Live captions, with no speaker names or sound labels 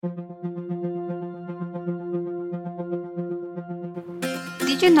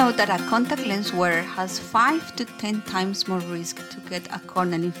Did you know that a contact lens wearer has 5 to 10 times more risk to get a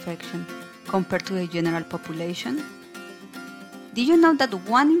corneal infection compared to the general population? Did you know that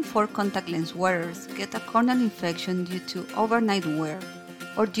 1 in 4 contact lens wearers get a corneal infection due to overnight wear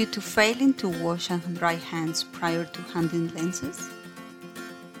or due to failing to wash and dry hands prior to handling lenses?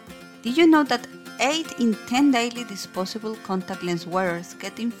 Did you know that 8 in 10 daily disposable contact lens wearers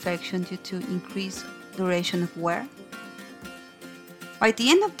get infection due to increased duration of wear? By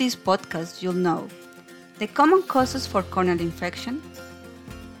the end of this podcast, you'll know the common causes for corneal infection,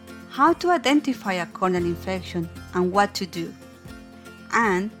 how to identify a corneal infection and what to do,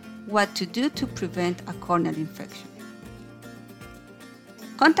 and what to do to prevent a corneal infection.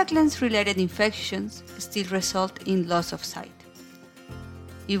 Contact lens-related infections still result in loss of sight.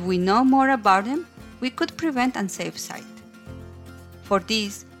 If we know more about them, we could prevent and save sight. For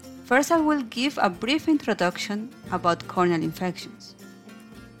this, first I will give a brief introduction about corneal infections.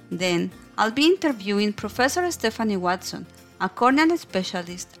 Then, I'll be interviewing Professor Stephanie Watson, a corneal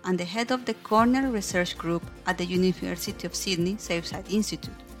specialist and the head of the Corneal Research Group at the University of Sydney SafeSight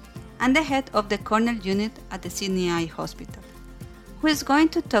Institute, and the head of the corneal unit at the Sydney Eye Hospital, who is going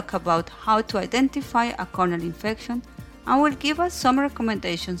to talk about how to identify a corneal infection and will give us some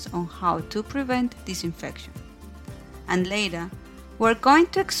recommendations on how to prevent this infection. And later, we're going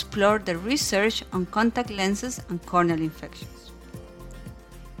to explore the research on contact lenses and corneal infections.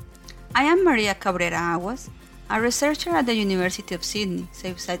 I am Maria Cabrera Aguas, a researcher at the University of Sydney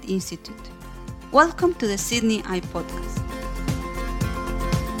SafeSight Institute. Welcome to the Sydney Eye Podcast.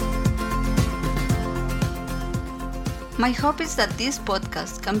 My hope is that this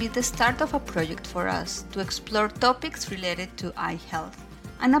podcast can be the start of a project for us to explore topics related to eye health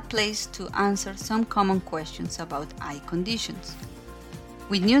and a place to answer some common questions about eye conditions.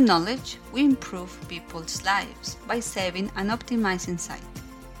 With new knowledge, we improve people's lives by saving and optimizing sight.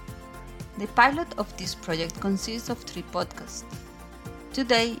 The pilot of this project consists of 3 podcasts.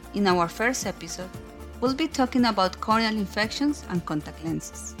 Today, in our first episode, we'll be talking about corneal infections and contact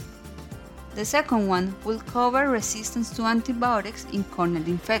lenses. The second one will cover resistance to antibiotics in corneal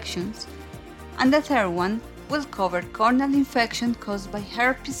infections, and the third one will cover corneal infection caused by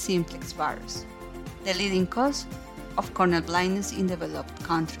herpes simplex virus, the leading cause of corneal blindness in developed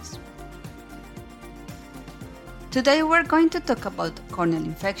countries. Today we're going to talk about corneal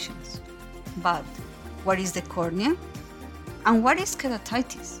infections. But what is the cornea? And what is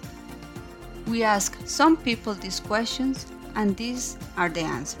keratitis? We ask some people these questions, and these are the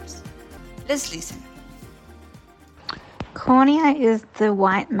answers. Let's listen. Cornea is the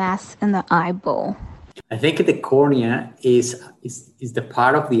white mass in the eyeball. I think the cornea is the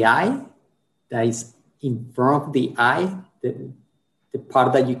part of the eye that is in front of the eye, the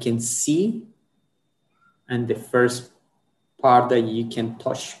part that you can see, and the first part that you can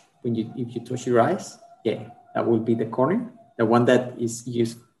touch if you touch your eyes. Yeah, that will be the cornea, the one that is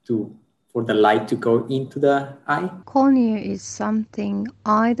used for the light to go into the eye. Cornea is something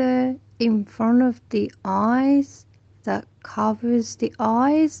either in front of the eyes that covers the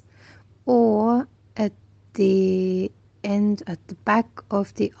eyes, or at the end, at the back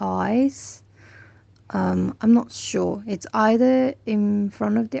of the eyes. I'm not sure. It's either in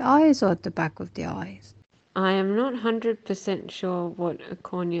front of the eyes or at the back of the eyes. I am not 100% sure what a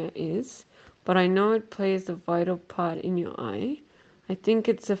cornea is, but I know it plays a vital part in your eye. I think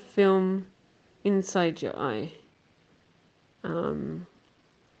it's a film inside your eye.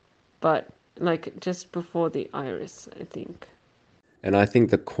 But like just before the iris, I think. And I think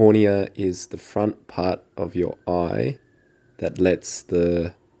the cornea is the front part of your eye that lets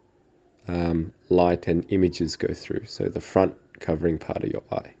the light and images go through. So the front covering part of your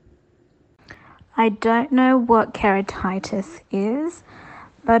eye. I don't know what keratitis is,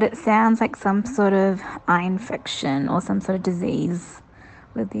 but it sounds like some sort of eye infection or some sort of disease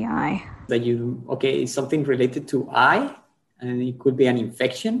with the eye. That it's something related to eye, and it could be an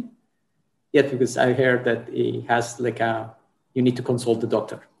infection. Yeah, because I heard that it has you need to consult the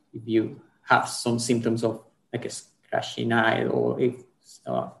doctor if you have some symptoms of like a scratching eye, or if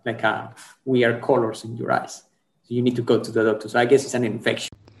weird colors in your eyes. So you need to go to the doctor. So I guess it's an infection.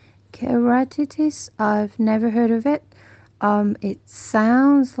 Keratitis, I've never heard of it. It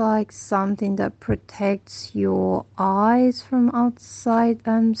sounds like something that protects your eyes from outside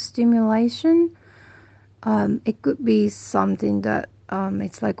stimulation. It could be something that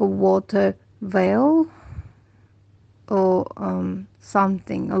it's like a water veil or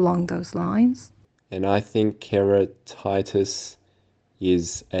something along those lines. And I think keratitis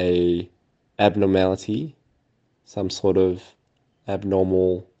is a abnormality, some sort of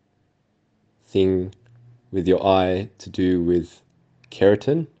abnormal thing with your eye to do with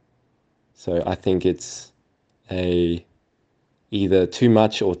keratin. So I think it's either too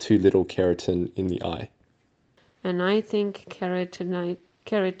much or too little keratin in the eye. And I think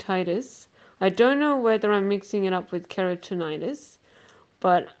keratitis, I don't know whether I'm mixing it up with keratinitis,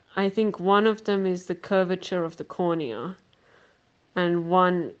 but I think one of them is the curvature of the cornea and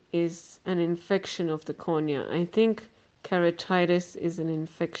one is an infection of the cornea. I think keratitis is an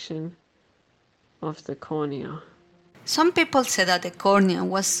infection of the cornea. Some people said that the cornea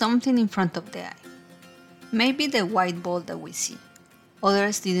was something in front of the eye. Maybe the white ball that we see.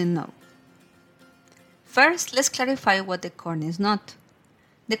 Others didn't know. First, let's clarify what the cornea is not.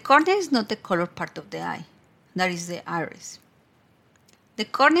 The cornea is not the colored part of the eye. That is the iris. The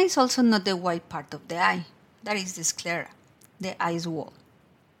cornea is also not the white part of the eye. That is the sclera, the eye's wall.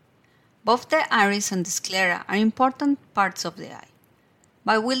 Both the iris and the sclera are important parts of the eye,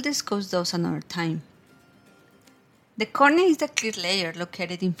 but we'll discuss those another time. The cornea is the clear layer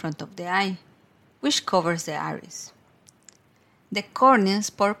located in front of the eye, which covers the iris. The cornea's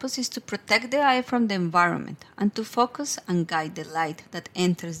purpose is to protect the eye from the environment and to focus and guide the light that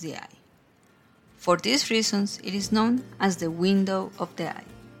enters the eye. For these reasons, it is known as the window of the eye.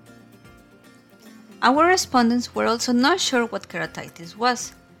 Our respondents were also not sure what keratitis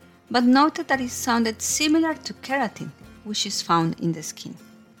was, but noted that it sounded similar to keratin, which is found in the skin.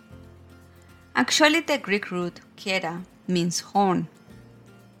 Actually, the Greek root kera means horn.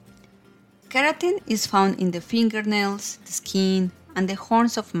 Keratin is found in the fingernails, the skin, and the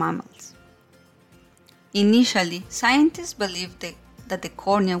horns of mammals. Initially, scientists believed that the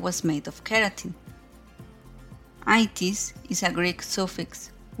cornea was made of keratin. Itis is a Greek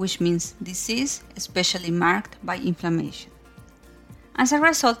suffix, which means disease especially marked by inflammation. As a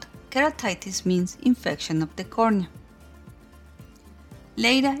result, keratitis means infection of the cornea.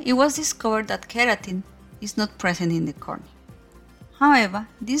 Later, it was discovered that keratin is not present in the cornea. However,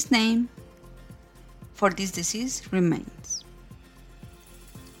 this name for this disease remains.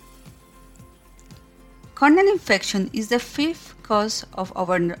 Corneal infection is the fifth cause of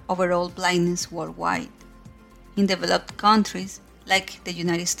overall blindness worldwide. In developed countries, like the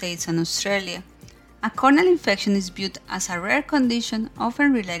United States and Australia, a corneal infection is viewed as a rare condition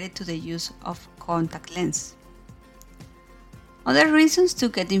often related to the use of contact lenses. Other reasons to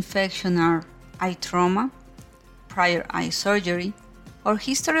get infection are eye trauma, prior eye surgery, or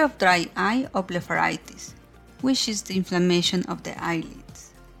history of dry eye or blepharitis, which is the inflammation of the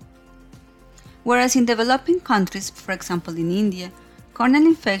eyelids. Whereas in developing countries, for example in India, corneal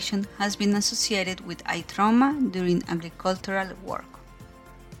infection has been associated with eye trauma during agricultural work.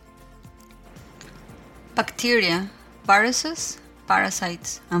 Bacteria, viruses,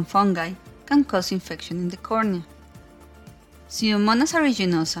 parasites, and fungi can cause infection in the cornea. Pseudomonas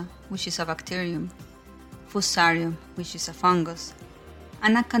aeruginosa, which is a bacterium, Fusarium, which is a fungus,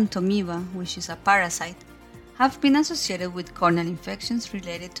 and Acanthamoeba, which is a parasite, have been associated with corneal infections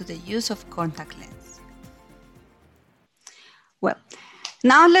related to the use of contact lenses. Well,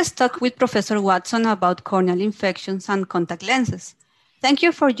 now let's talk with Professor Watson about corneal infections and contact lenses. Thank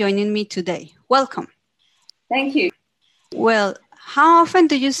you for joining me today. Welcome. Thank you. Well, how often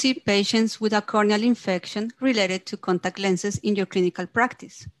do you see patients with a corneal infection related to contact lenses in your clinical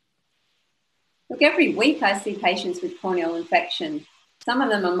practice? Look, every week I see patients with corneal infection. Some of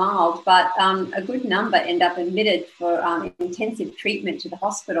them are mild, but a good number end up admitted for intensive treatment to the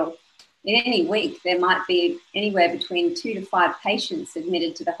hospital. In any week, there might be anywhere between 2 to 5 patients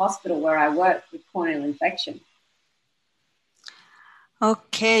admitted to the hospital where I work with corneal infection.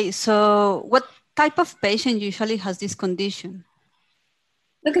 Okay, so what type of patient usually has this condition?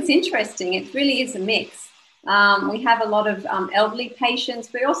 Look, it's interesting. It really is a mix. We have a lot of elderly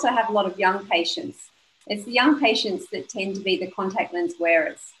patients. We also have a lot of young patients. It's the young patients that tend to be the contact lens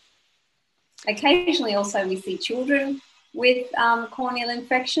wearers. Occasionally also we see children with corneal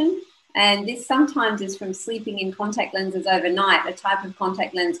infection, and this sometimes is from sleeping in contact lenses overnight, a type of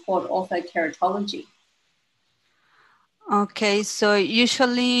contact lens called orthokeratology. Okay, so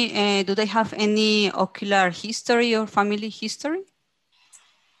usually do they have any ocular history or family history?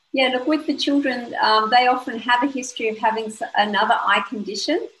 Yeah, look, with the children, they often have a history of having another eye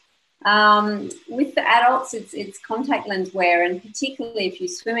condition. With the adults, it's contact lens wear, and particularly if you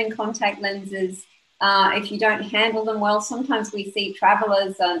swim in contact lenses, if you don't handle them well, sometimes we see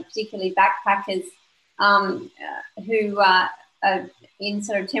travelers, particularly backpackers, who are in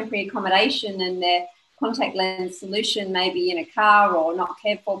sort of temporary accommodation and their contact lens solution may be in a car or not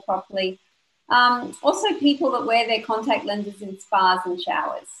cared for properly. Also people that wear their contact lenses in spas and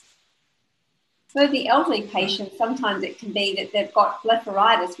showers. For the elderly patients, sometimes it can be that they've got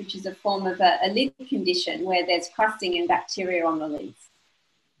blepharitis, which is a form of a lid condition where there's crusting and bacteria on the lids.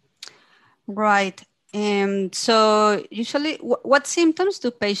 Right. So usually, what symptoms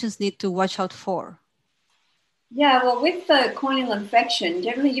do patients need to watch out for? Yeah, well, with the corneal infection,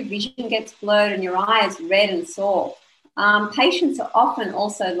 generally your vision gets blurred and your eye is red and sore. Patients are often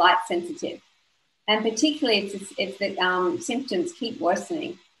also light sensitive, and particularly if the symptoms keep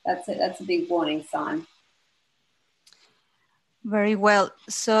worsening, that's a big warning sign. Very well.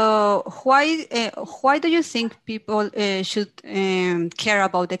 So why do you think people should care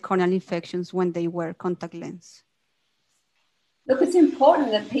about the corneal infections when they wear contact lens? Look, it's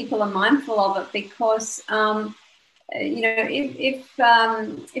important that people are mindful of it because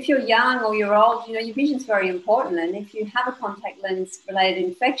if you're young or you're old, your vision's very important. And if you have a contact lens related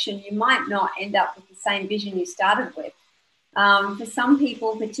infection, you might not end up with the same vision you started with. For some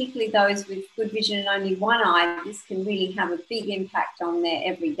people, particularly those with good vision in only one eye, this can really have a big impact on their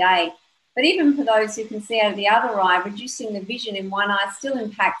everyday. But even for those who can see out of the other eye, reducing the vision in one eye still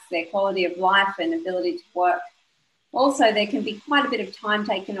impacts their quality of life and ability to work. Also, there can be quite a bit of time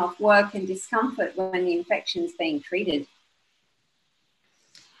taken off work and discomfort when the infection is being treated.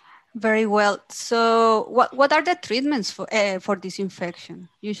 Very well. So what are the treatments for this infection?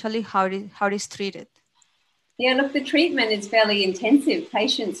 Usually how it is treated? Yeah, look, the treatment is fairly intensive.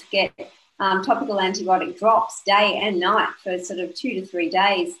 Patients get topical antibiotic drops day and night for sort of 2 to 3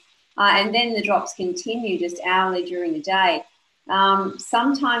 days. And then the drops continue just hourly during the day.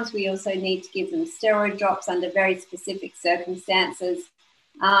 Sometimes we also need to give them steroid drops under very specific circumstances,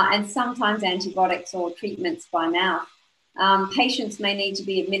 and sometimes antibiotics or treatments by mouth. Patients may need to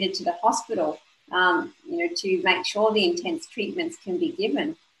be admitted to the hospital, to make sure the intense treatments can be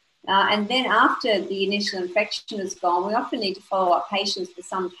given. And then after the initial infection is gone, we often need to follow up patients for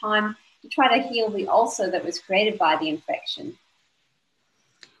some time to try to heal the ulcer that was created by the infection.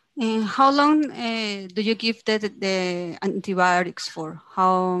 And how long do you give the antibiotics for?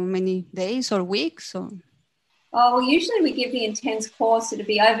 How many days or weeks? Or? Well, usually we give the intense course to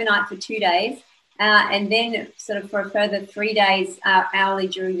be overnight for 2 days, and then sort of for a further 3 days hourly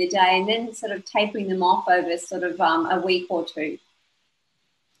during the day, and then sort of tapering them off over sort of a week or two.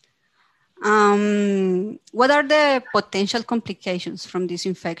 What are the potential complications from this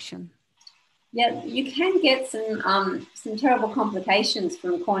infection? Yeah, you can get some terrible complications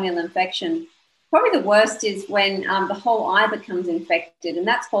from corneal infection. Probably the worst is when the whole eye becomes infected, and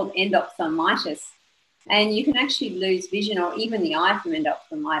that's called endophthalmitis. And you can actually lose vision or even the eye from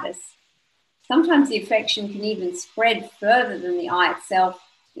endophthalmitis. Sometimes the infection can even spread further than the eye itself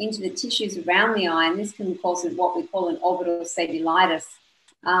into the tissues around the eye, and this can cause what we call an orbital cellulitis.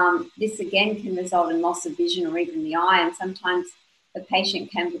 This again can result in loss of vision or even the eye, and sometimes the patient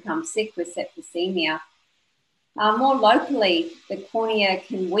can become sick with septicemia. More locally, the cornea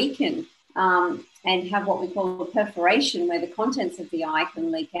can weaken and have what we call a perforation where the contents of the eye can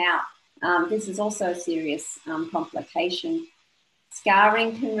leak out. This is also a serious complication.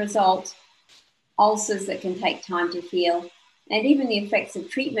 Scarring can result, ulcers that can take time to heal, and even the effects of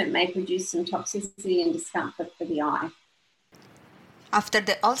treatment may produce some toxicity and discomfort for the eye. After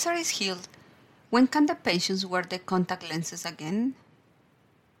the ulcer is healed, when can the patients wear the contact lenses again?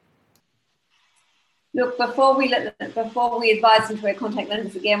 Look, before we advise them to wear contact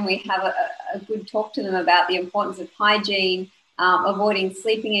lenses again, we have a good talk to them about the importance of hygiene, avoiding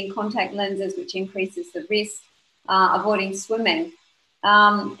sleeping in contact lenses, which increases the risk, avoiding swimming.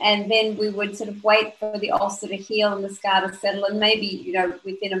 And then we would sort of wait for the ulcer to heal and the scar to settle, and maybe,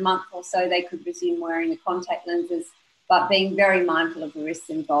 within a month or so, they could resume wearing the contact lenses, but being very mindful of the risks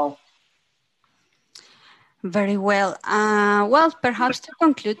involved. Very well. Well, perhaps to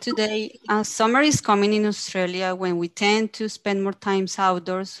conclude today, summer is coming in Australia when we tend to spend more time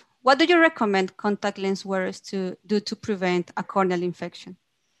outdoors. What do you recommend contact lens wearers to do to prevent a corneal infection?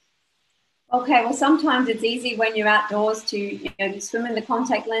 Okay, well, sometimes it's easy when you're outdoors to swim in the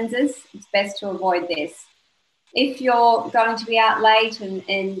contact lenses. It's best to avoid this. If you're going to be out late and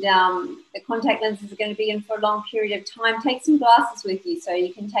the contact lenses are going to be in for a long period of time, take some glasses with you so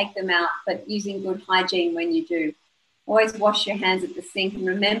you can take them out, but using good hygiene when you do. Always wash your hands at the sink and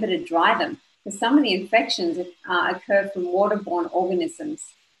remember to dry them, because some of the infections occur from waterborne organisms.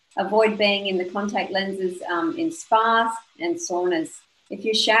 Avoid being in the contact lenses in spas and saunas. If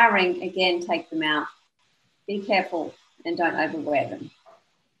you're showering, again, take them out. Be careful and don't overwear them.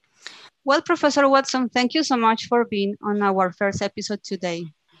 Well, Professor Watson, thank you so much for being on our first episode today.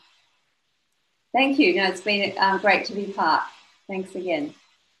 Thank you. No, it's been great to be part. Thanks again.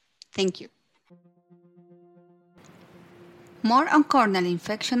 Thank you. More on corneal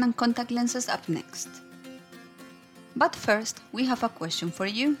infection and contact lenses up next. But first, we have a question for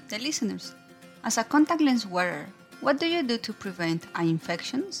you, the listeners. As a contact lens wearer, what do you do to prevent eye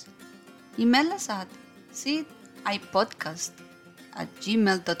infections? Email us at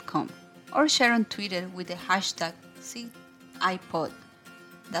seedipodcast@gmail.com or share on Twitter with the hashtag SeedIPod.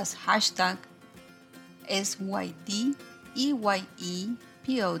 That's hashtag SYDEYEPOD.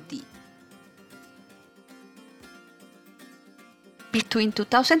 Between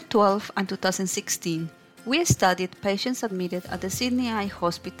 2012 and 2016, we studied patients admitted at the Sydney Eye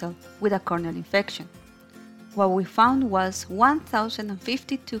Hospital with a corneal infection. What we found was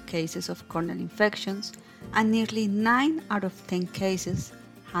 1,052 cases of corneal infections, and nearly 9 out of 10 cases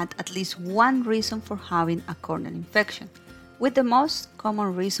had at least one reason for having a corneal infection, with the most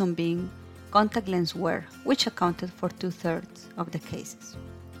common reason being contact lens wear, which accounted for 2/3 of the cases.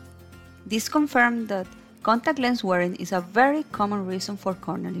 This confirmed that contact lens wearing is a very common reason for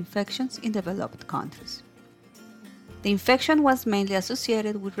corneal infections in developed countries. The infection was mainly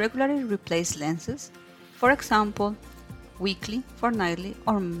associated with regularly replaced lenses, for example, weekly, fortnightly,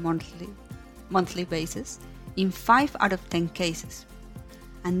 or monthly basis in 5 out of 10 cases,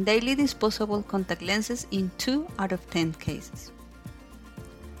 and daily disposable contact lenses in 2 out of 10 cases.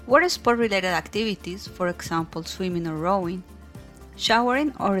 Water sport-related activities, for example, swimming or rowing,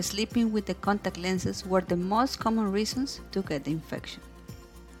 showering or sleeping with the contact lenses were the most common reasons to get the infection.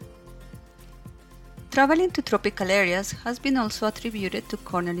 Traveling to tropical areas has been also attributed to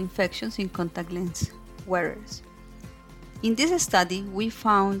corneal infections in contact lens wearers. In this study, we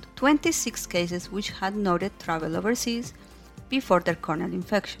found 26 cases which had noted travel overseas before their corneal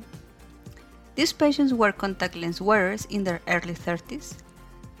infection. These patients were contact lens wearers in their early 30s,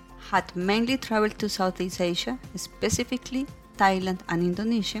 had mainly traveled to Southeast Asia, specifically Thailand and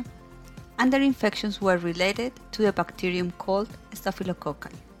Indonesia, and their infections were related to the bacterium called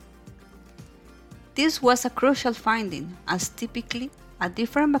Staphylococci. This was a crucial finding, as typically a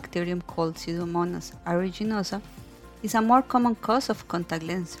different bacterium called Pseudomonas aeruginosa is a more common cause of contact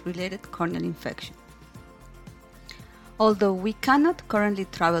lens-related corneal infection. Although we cannot currently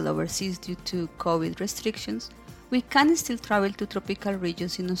travel overseas due to COVID restrictions, we can still travel to tropical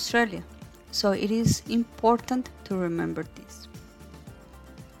regions in Australia, so it is important to remember this.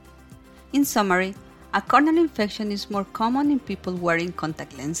 In summary, a corneal infection is more common in people wearing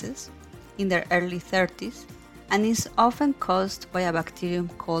contact lenses in their early 30s and is often caused by a bacterium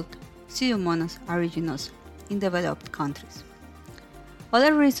called Pseudomonas aeruginosa in developed countries.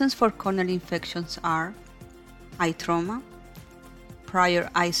 Other reasons for corneal infections are eye trauma, prior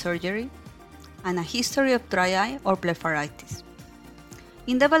eye surgery, and a history of dry eye or blepharitis.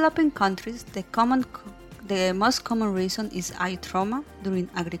 In developing countries, the most common reason is eye trauma during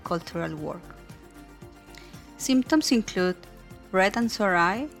agricultural work. Symptoms include red and sore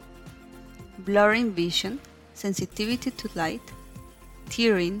eye, blurring vision, sensitivity to light,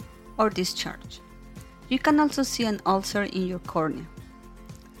 tearing, or discharge. You can also see an ulcer in your cornea.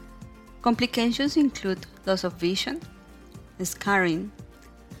 Complications include loss of vision, scarring,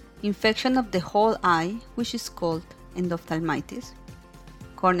 infection of the whole eye, which is called endophthalmitis,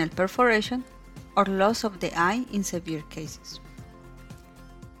 corneal perforation, or loss of the eye in severe cases.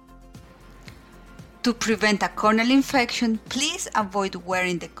 To prevent a corneal infection, please avoid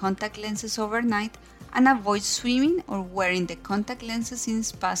wearing the contact lenses overnight and avoid swimming or wearing the contact lenses in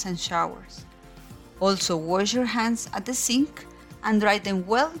spas and showers. Also, wash your hands at the sink and dry them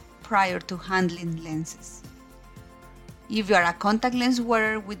well prior to handling lenses. If you are a contact lens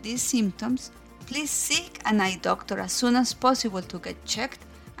wearer with these symptoms, please seek an eye doctor as soon as possible to get checked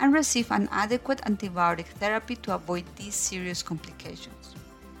and receive an adequate antibiotic therapy to avoid these serious complications.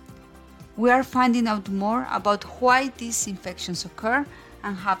 We are finding out more about why these infections occur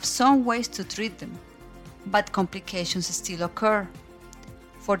and have some ways to treat them, but complications still occur.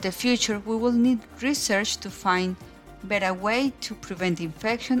 For the future, we will need research to find better way to prevent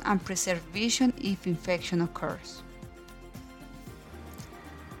infection and preserve vision if infection occurs.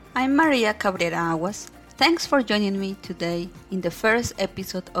 I'm Maria Cabrera Aguas. Thanks for joining me today in the first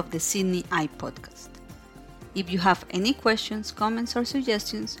episode of the Sydney Eye Podcast. If you have any questions, comments, or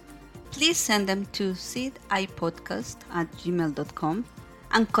suggestions, please send them to seedipodcast@gmail.com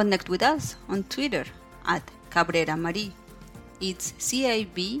and connect with us on Twitter at Cabrera Marie. It's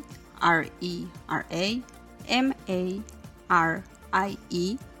CABRERAMARIE,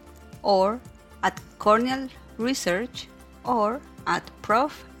 or at Corneal Research, or at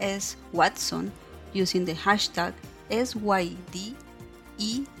Prof. S. Watson using the hashtag SYDEYEPOD.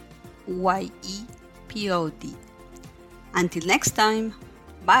 Until next time,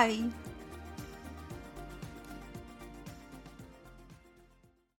 bye!